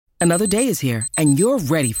Another day is here, and you're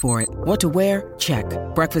ready for it. What to wear? Check.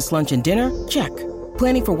 Breakfast, lunch, and dinner? Check.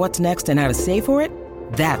 Planning for what's next and how to save for it?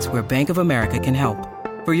 That's where Bank of America can help.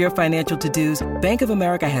 For your financial to-dos, Bank of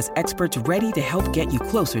America has experts ready to help get you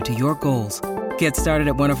closer to your goals. Get started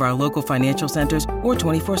at one of our local financial centers or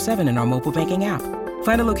 24/7 in our mobile banking app.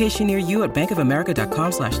 Find a location near you at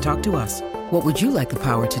bankofamerica.com/talktous. What would you like the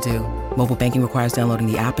power to do? Mobile banking requires downloading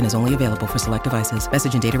the app and is only available for select devices.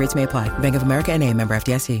 Message and data rates may apply. Bank of America NA, member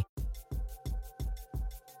FDIC.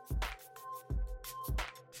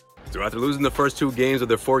 So after losing the first two games of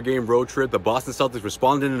their four-game road trip, the Boston Celtics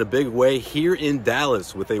responded in a big way here in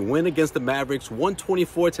Dallas with a win against the Mavericks,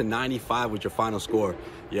 124-95 with your final score.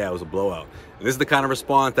 Yeah, it was a blowout. And this is the kind of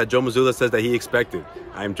response that Joe Mazzulla says that he expected.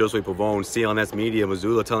 I'm Josue Pavone, CLNS Media.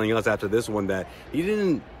 Mazzulla telling us after this one that he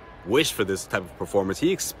didn't wish for this type of performance.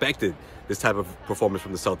 He expected this type of performance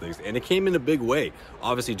from the Celtics, and it came in a big way.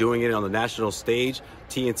 Obviously doing it on the national stage,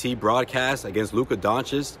 TNT broadcast against Luka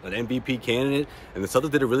Doncic, an MVP candidate, and the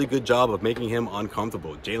Celtics did a really good job of making him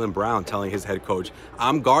uncomfortable. Jaylen Brown telling his head coach,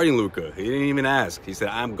 I'm guarding Luka. He didn't even ask. He said,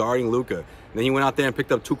 I'm guarding Luka. And then he went out there and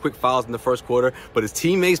picked up 2 quick fouls in the first quarter, but his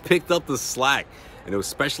teammates picked up the slack. And it was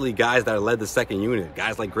especially guys that led the second unit.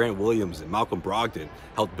 Guys like Grant Williams and Malcolm Brogdon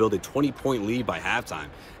helped build a 20-point lead by halftime.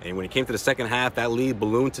 And when it came to the second half, that lead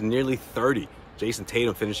ballooned to nearly 30. Jason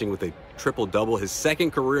Tatum finishing with a triple-double, his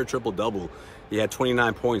second career triple-double. He had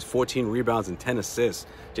 29 points, 14 rebounds, and 10 assists.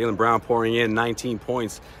 Jaylen Brown pouring in 19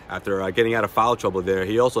 points after getting out of foul trouble there.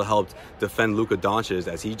 He also helped defend Luka Doncic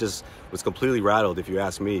as he just was completely rattled, if you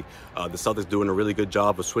ask me. The Celtics doing a really good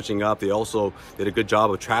job of switching up. They also did a good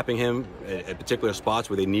job of trapping him at particular spots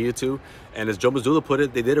where they needed to. And as Joe Mazzulla put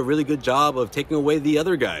it, they did a really good job of taking away the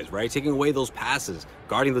other guys, right? Taking away those passes,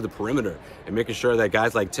 guarding the perimeter, and making sure that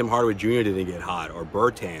guys like Tim Hardaway Jr. didn't get hot, or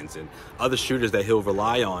Bertans, and other shooters that he'll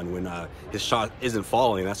rely on when his shot isn't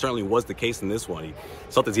falling. That certainly was the case in this one.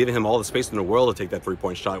 Celtics giving him all the space in the world to take that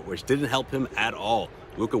three-point shot, which didn't help him at all.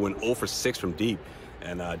 Luka went 0 for 6 from deep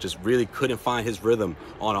and just really couldn't find his rhythm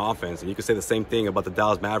on offense. And you can say the same thing about the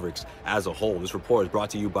Dallas Mavericks as a whole. This report is brought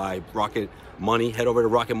to you by Rocket Money. Head over to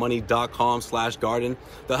rocketmoney.com/garden.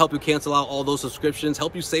 They'll help you cancel out all those subscriptions,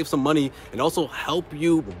 help you save some money, and also help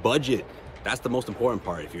you budget. That's the most important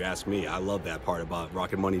part, if you ask me. I love that part about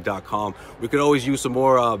rocketmoney.com. We could always use some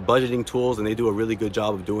more budgeting tools, and they do a really good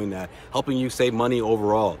job of doing that, helping you save money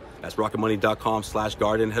overall. That's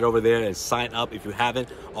rocketmoney.com/garden. Head over there and sign up if you haven't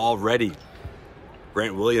already.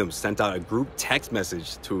 Grant Williams sent out a group text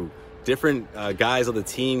message to different guys of the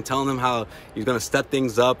team, telling them how he's going to step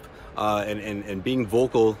things up and being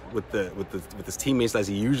vocal with his teammates as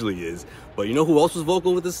he usually is. But you know who else was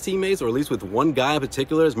vocal with his teammates, or at least with one guy in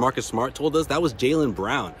particular, as Marcus Smart told us? That was Jaylen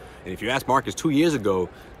Brown. And if you ask Marcus 2 years ago,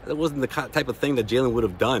 that wasn't the type of thing that Jaylen would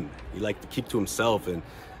have done. He liked to keep to himself and,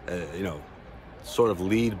 sort of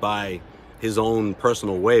lead by his own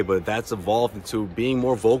personal way, but that's evolved into being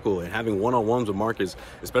more vocal and having one-on-ones with Marcus,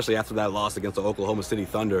 especially after that loss against the Oklahoma City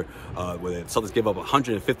Thunder, where the Celtics gave up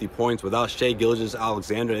 150 points without Shai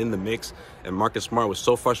Gilgeous-Alexander in the mix, and Marcus Smart was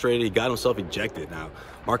so frustrated he got himself ejected. Now,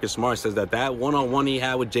 Marcus Smart says that one-on-one he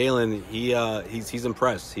had with Jaylen, he's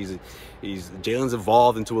impressed. Jaylen's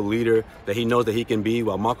evolved into a leader that he knows that he can be,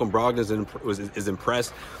 while Malcolm Brogdon is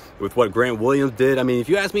impressed with what Grant Williams did. I mean, if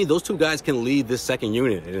you ask me, those two guys can lead this second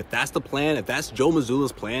unit. And if that's the plan, if that's Joe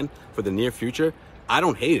Mazzulla's plan for the near future, I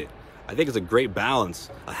don't hate it. I think it's a great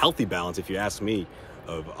balance, a healthy balance, if you ask me,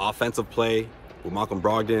 of offensive play with Malcolm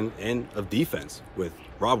Brogdon and of defense with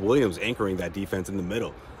Rob Williams anchoring that defense in the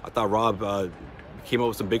middle. I thought Rob came up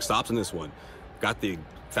with some big stops in this one. Got the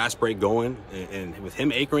fast break going, and with him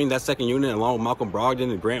anchoring that second unit along with Malcolm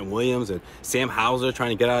Brogdon and Grant Williams and Sam Hauser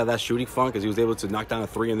trying to get out of that shooting funk as he was able to knock down a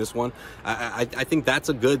 3 in this one, I think that's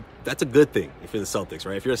a good thing if you're the Celtics,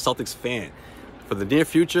 right? If you're a Celtics fan. For the near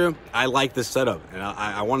future, I like this setup, and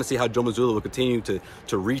I want to see how Joe Mazzulla will continue to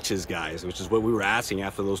reach his guys, which is what we were asking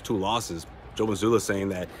after those 2 losses. Joe Mazzulla saying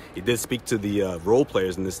that he did speak to the role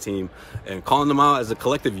players in this team and calling them out as a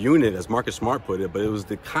collective unit, as Marcus Smart put it, but it was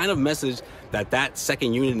the kind of message that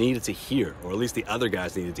second unit needed to hear, or at least the other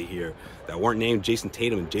guys needed to hear, that weren't named Jason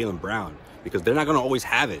Tatum and Jaylen Brown, because they're not going to always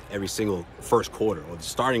have it every single first quarter, or the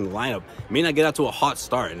starting lineup may not get out to a hot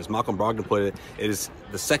start. And as Malcolm Brogdon put it, it is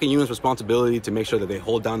the second unit's responsibility to make sure that they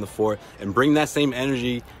hold down the fort and bring that same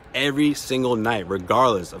energy every single night,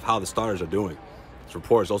 regardless of how the starters are doing. This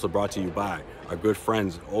report is also brought to you by our good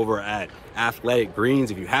friends over at Athletic Greens.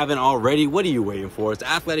 If you haven't already, what are you waiting for? It's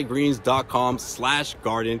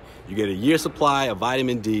athleticgreens.com/garden. You get a year supply of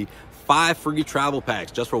vitamin D, 5 free travel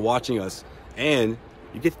packs just for watching us, and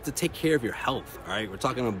you get to take care of your health. All right, we're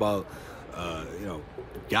talking about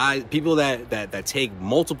guys, people that take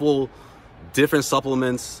multiple different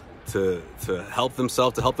supplements to help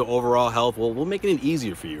themselves, to help their overall health. Well, we're making it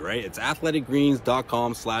easier for you, right? It's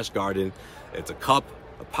athleticgreens.com/garden. It's a cup,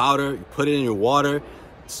 a powder. You put it in your water,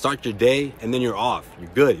 start your day, and then you're off.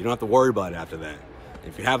 You're good. You don't have to worry about it after that.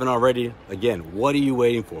 If you haven't already, again, what are you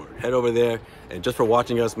waiting for? Head over there. And just for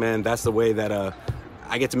watching us, man, that's the way that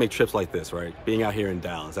I get to make trips like this, right? Being out here in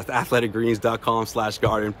Dallas. That's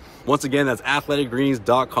athleticgreens.com/garden. Once again, that's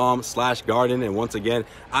athleticgreens.com/garden. And once again,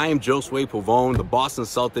 I am Josue Pavone. The Boston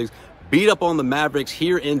Celtics beat up on the Mavericks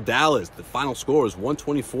here in Dallas. The final score is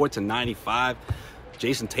 124-95.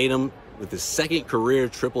 Jason Tatum with his second career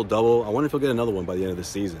triple-double. I wonder if he'll get another one by the end of the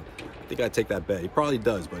season. I think I'd take that bet. He probably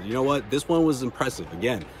does, but you know what? This one was impressive.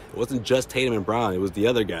 Again, it wasn't just Tatum and Brown. It was the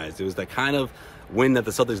other guys. It was that kind of win that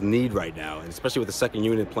the Celtics need right now, and especially with the second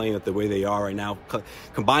unit playing the way they are right now.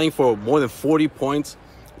 Combining for more than 40 points,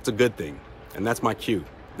 it's a good thing, and that's my cue.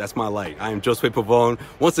 That's my light. I am Josue Pavone.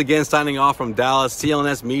 Once again, signing off from Dallas,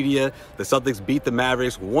 CLNS Media. The Celtics beat the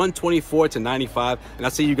Mavericks 124-95, and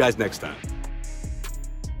I'll see you guys next time.